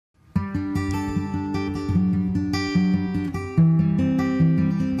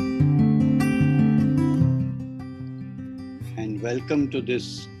Welcome to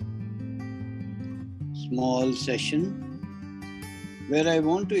this small session where I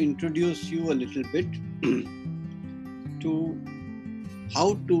want to introduce you a little bit to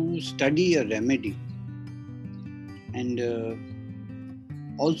how to study a remedy and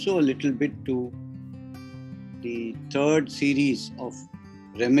also a little bit to the third series of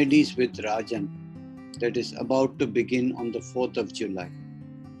Remedies with Rajan that is about to begin on the 4th of July.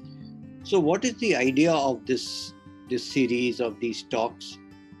 So what is the idea of this series of these talks?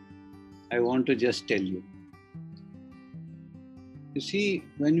 I want to just tell you. You see,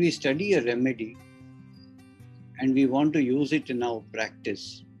 when we study a remedy and we want to use it in our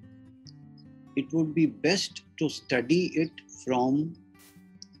practice, it would be best to study it from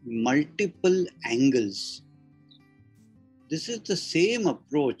multiple angles. This is the same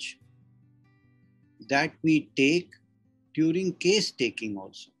approach that we take during case taking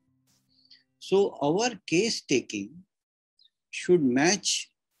also. So our case taking should match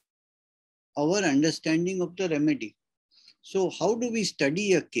our understanding of the remedy. So how do we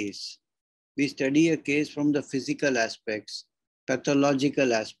study a case? We study a case from the physical aspects,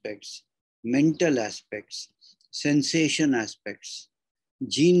 pathological aspects, mental aspects, sensation aspects,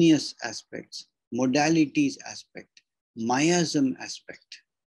 genius aspects, modalities aspect, miasm aspect.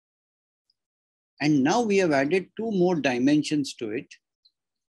 And now we have added two more dimensions to it,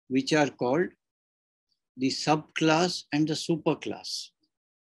 which are called the subclass and the superclass.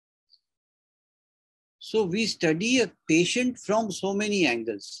 So we study a patient from so many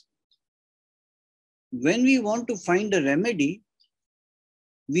angles. When we want to find a remedy,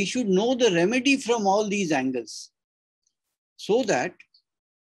 we should know the remedy from all these angles, so that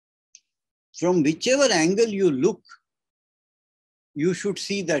from whichever angle you look, you should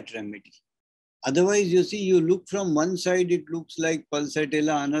see that remedy. Otherwise, you see, you look from one side, it looks like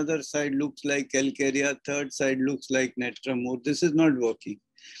pulsatilla, another side looks like calcarea, third side looks like netramur. This is not working.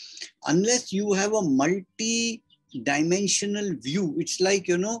 Unless you have a multi-dimensional view, it's like,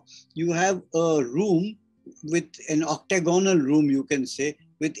 you have a room with an octagonal room, you can say,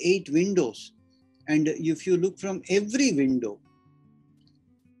 with 8 windows. And if you look from every window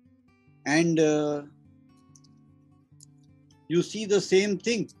and you see the same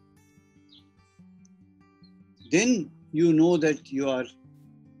thing, then you know that you are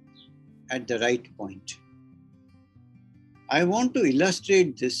at the right point. I want to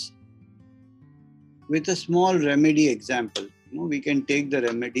illustrate this with a small remedy example. We can take the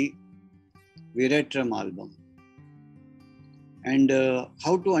remedy Veratrum album and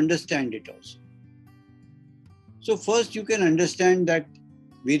how to understand it also. So first you can understand that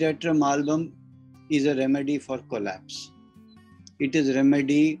Veratrum album is a remedy for collapse. It is a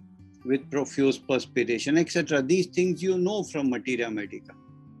remedy with profuse perspiration, etc. These things you know from Materia Medica.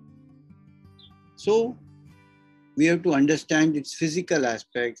 So we have to understand its physical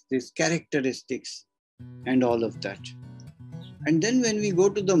aspects, its characteristics, and all of that. And then when we go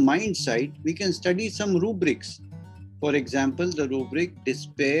to the mind side, we can study some rubrics. For example, the rubric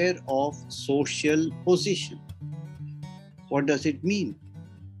despair of social position. What does it mean?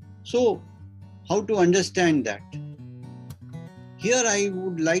 So, how to understand that? Here I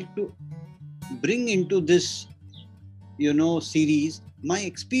would like to bring into this, series my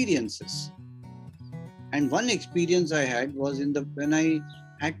experiences. And one experience I had was when I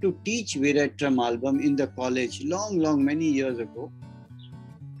had to teach Veratrum album in the college many years ago.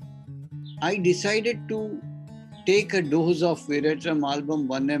 I decided to take a dose of Veratrum album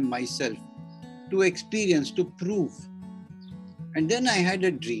 1M myself to experience, to prove. And then I had a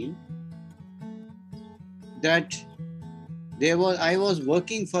dream that I was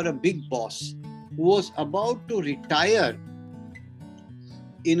working for a big boss who was about to retire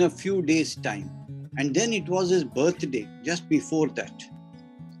in a few days' time. And then it was his birthday, just before that.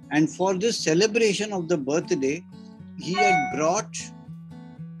 And for this celebration of the birthday, he had brought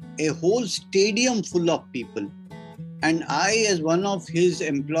a whole stadium full of people. And I, as one of his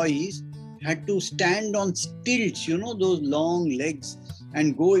employees, had to stand on stilts, those long legs,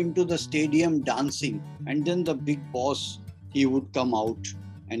 and go into the stadium dancing. And then the big boss, he would come out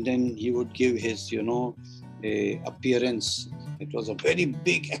and then he would give his, appearance. It was a very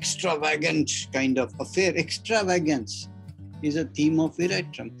big, extravagant kind of affair. Extravagance is a theme of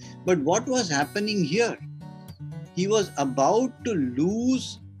Veratrum. But what was happening here? He was about to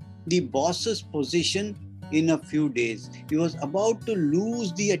lose the boss's position in a few days. He was about to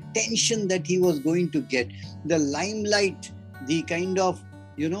lose the attention that he was going to get, the limelight, the kind of,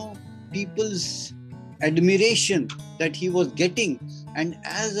 people's admiration that he was getting. And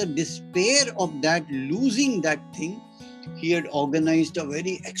as a despair of that, losing that thing, He had organized a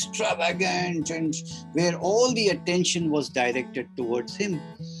very extravagant and where all the attention was directed towards him.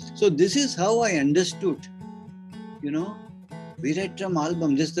 So this is how I understood, Veratrum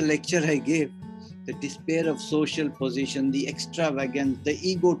album. This is the lecture I gave. The despair of social position, the extravagance, the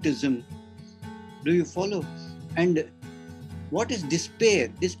egotism. Do you follow? And what is despair?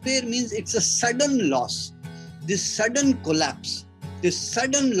 Despair means it's a sudden loss, this sudden collapse, this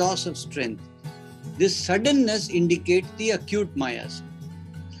sudden loss of strength. This suddenness indicates the acute miasm.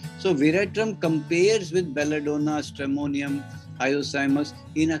 So Veratrum compares with belladonna, stramonium, hyoscyamus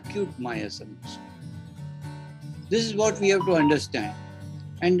in acute miasms. This is what we have to understand.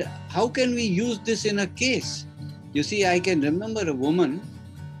 And how can we use this in a case? You see, I can remember a woman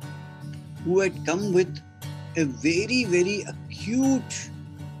who had come with a very, very acute,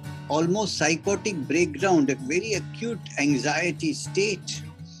 almost psychotic breakdown, a very acute anxiety state.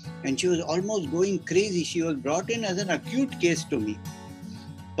 And she was almost going crazy. She was brought in as an acute case to me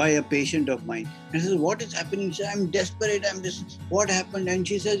by a patient of mine. And I said, what is happening? She said, I'm desperate. What happened? And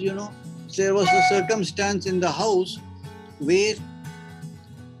she says, there was a circumstance in the house where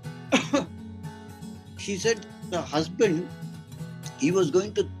she said the husband, he was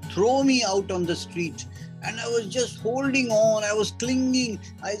going to throw me out on the street. And I was just holding on. I was clinging.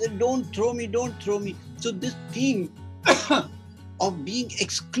 I said, don't throw me, don't throw me. So this theme of being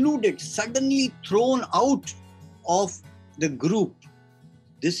excluded, suddenly thrown out of the group,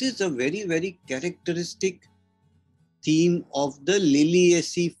 this is a very, very characteristic theme of the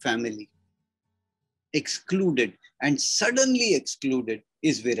Liliaceae family. Excluded and suddenly excluded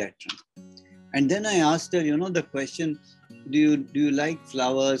is Veratrum. And then I asked her, the question, do you like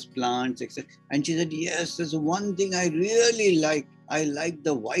flowers, plants, etc.? And she said, yes, there's one thing I really like. I like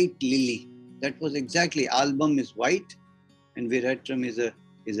the white lily. That was exactly, album is white and Veratrum is a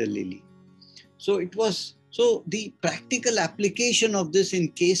lily. So the practical application of this in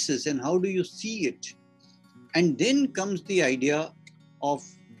cases and how do you see it? And then comes the idea of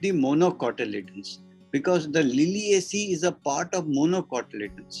the monocotyledons, because the Liliaceae is a part of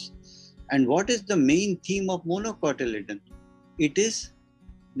monocotyledons. And what is the main theme of monocotyledon?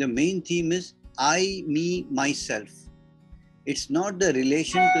 The main theme is I, me, myself. It's not the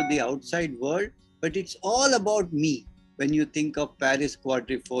relation to the outside world, but it's all about me. When you think of Paris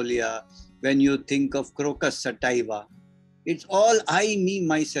quadrifolia, when you think of Crocus sativa, it's all I, me,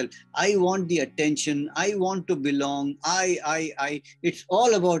 myself. I want the attention. I want to belong. I. It's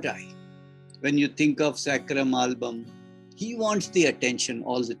all about I. When you think of Sacrum album, he wants the attention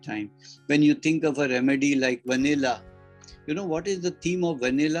all the time. When you think of a remedy like vanilla, what is the theme of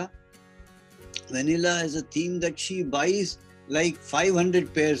vanilla? Vanilla is a theme that she buys like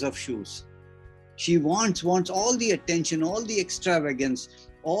 500 pairs of shoes. She wants all the attention, all the extravagance,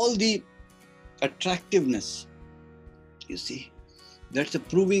 all the attractiveness. You see, that's a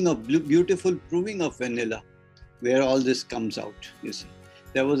beautiful proving of vanilla, where all this comes out, you see.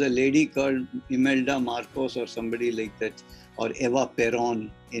 There was a lady called Imelda Marcos or somebody like that, or Eva Perón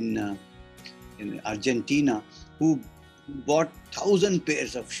in Argentina, who bought 1,000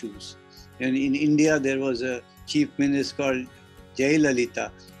 pairs of shoes. And in India, there was a chief minister called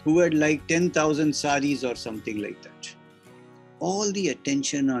Jayalalitha, who had like 10,000 saris or something like that. All the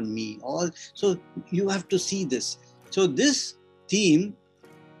attention on me, so you have to see this. So this theme,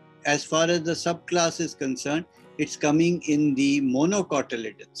 as far as the subclass is concerned, it's coming in the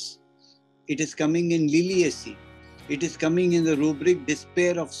monocotyledons. It is coming in Liliaceae. It is coming in the rubric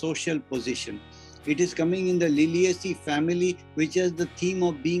despair of social position. It is coming in the Liliaceae family, which has the theme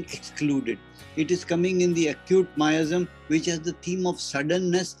of being excluded. It is coming in the acute miasm, which has the theme of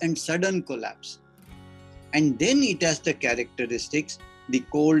suddenness and sudden collapse. And then it has the characteristics, the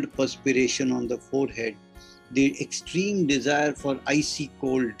cold perspiration on the forehead, the extreme desire for icy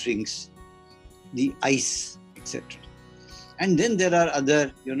cold drinks, the ice, etc. And then there are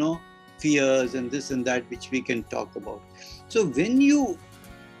other, fears and this and that, which we can talk about. So when you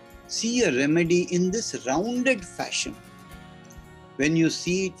see a remedy in this rounded fashion, when you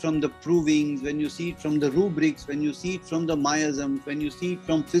see it from the provings, when you see it from the rubrics, when you see it from the miasms, when you see it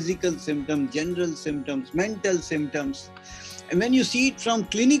from physical symptoms, general symptoms, mental symptoms, and when you see it from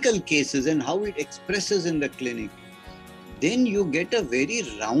clinical cases and how it expresses in the clinic, then you get a very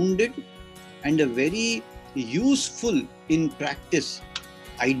rounded and a very useful in practice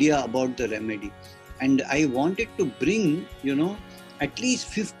idea about the remedy. And I wanted to bring, at least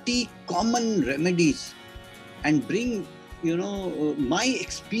 50 common remedies and bring, my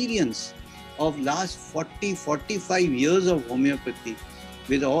experience of last 40, 45 years of homeopathy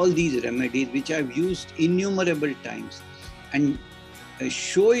with all these remedies, which I've used innumerable times, and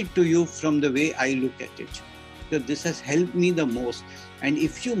show it to you from the way I look at it. because this has helped me the most. And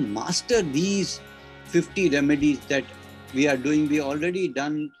if you master these 50 remedies that we are doing, we already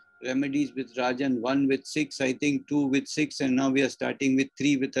done remedies with Rajan, 1 with 6, I think 2 with 6, and now we are starting with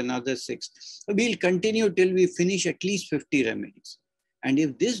 3 with another 6. So we'll continue till we finish at least 50 remedies. And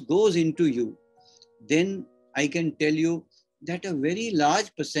if this goes into you, then I can tell you that a very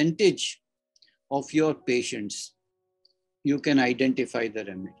large percentage of your patients, you can identify the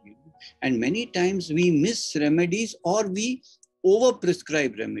remedy. And many times we miss remedies or we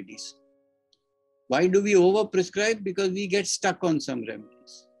over-prescribe remedies. Why do we over-prescribe? Because we get stuck on some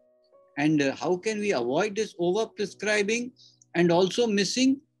remedies. And how can we avoid this over-prescribing and also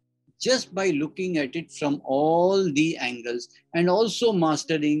missing? Just by looking at it from all the angles and also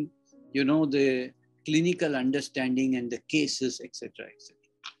mastering, the clinical understanding and the cases, etc., etc.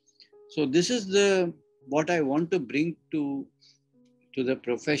 So this is what I want to bring to the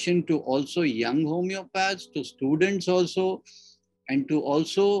profession, to also young homeopaths, to students also, and to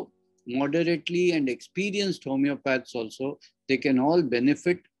also moderately and experienced homeopaths also. They can all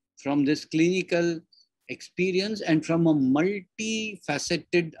benefit from this clinical experience and from a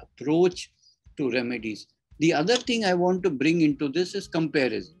multifaceted approach to remedies. The other thing I want to bring into this is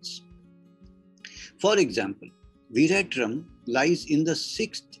comparisons. For example, Veratrum lies in the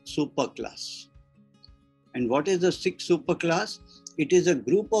 6th superclass. And what is the 6th superclass? It is a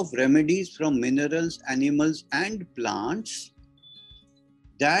group of remedies from minerals, animals, and plants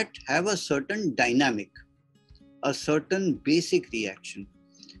that have a certain dynamic, a certain basic reaction.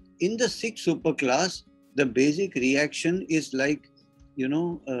 In the 6th superclass, the basic reaction is like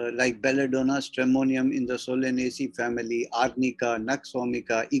belladonna, stramonium in the Solanaceae family, arnica, nux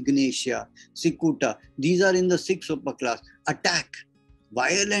vomica, ignatia, cicuta. These are in the 6th superclass. Attack,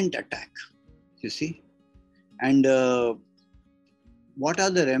 violent attack, you see. And what are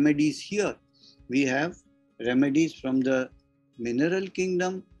the remedies here? We have remedies from the mineral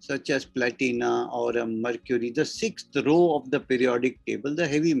kingdom, such as platina or mercury, the 6th row of the periodic table, the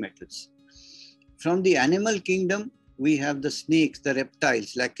heavy metals. From the animal kingdom, we have the snakes, the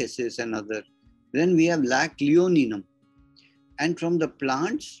reptiles, lachesis and other. Then we have lac leoninum. And from the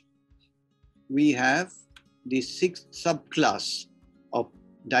plants, we have the 6th subclass of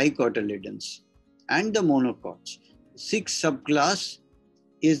dicotyledons and the monocots. 6th subclass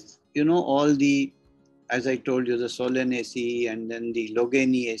is, all the, as I told you, the Solanaceae, and then the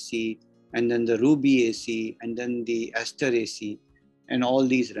Loganiaceae, and then the Rubiaceae, and then the Asteraceae, and all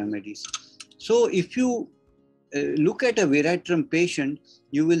these remedies. So if you look at a Veratrum patient,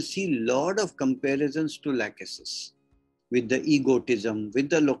 you will see a lot of comparisons to lachesis, with the egotism, with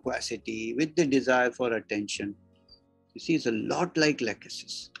the loquacity, with the desire for attention. You see, it's a lot like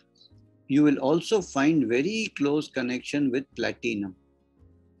lachesis. You will also find very close connection with platinum.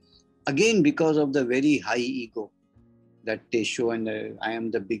 Again, because of the very high ego that they show, and I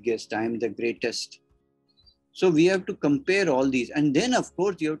am the biggest, I am the greatest. So we have to compare all these. And then, of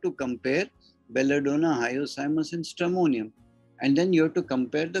course, you have to compare belladonna, hyoscyamus, and stramonium. And then you have to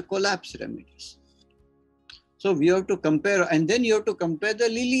compare the collapse remedies. So we have to compare, and then you have to compare the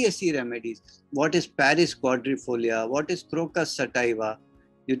Liliaceae remedies. What is Paris quadrifolia? What is Crocus sativa?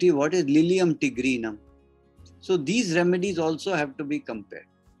 You see, what is Lilium tigrinum? So these remedies also have to be compared.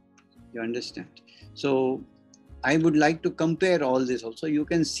 You understand? So I would like to compare all this also. You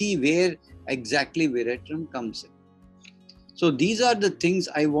can see where exactly Veratrum comes in. So these are the things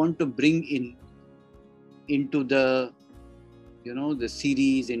I want to bring into the, the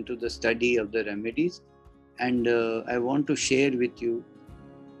series, into the study of the remedies. And I want to share with you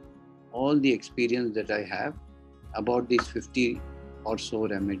all the experience that I have about these 50 or so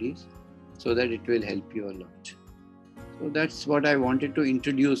remedies, so that it will help you a lot. So that's what I wanted to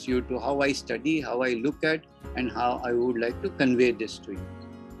introduce you to, how I study, how I look at, and how I would like to convey this to you.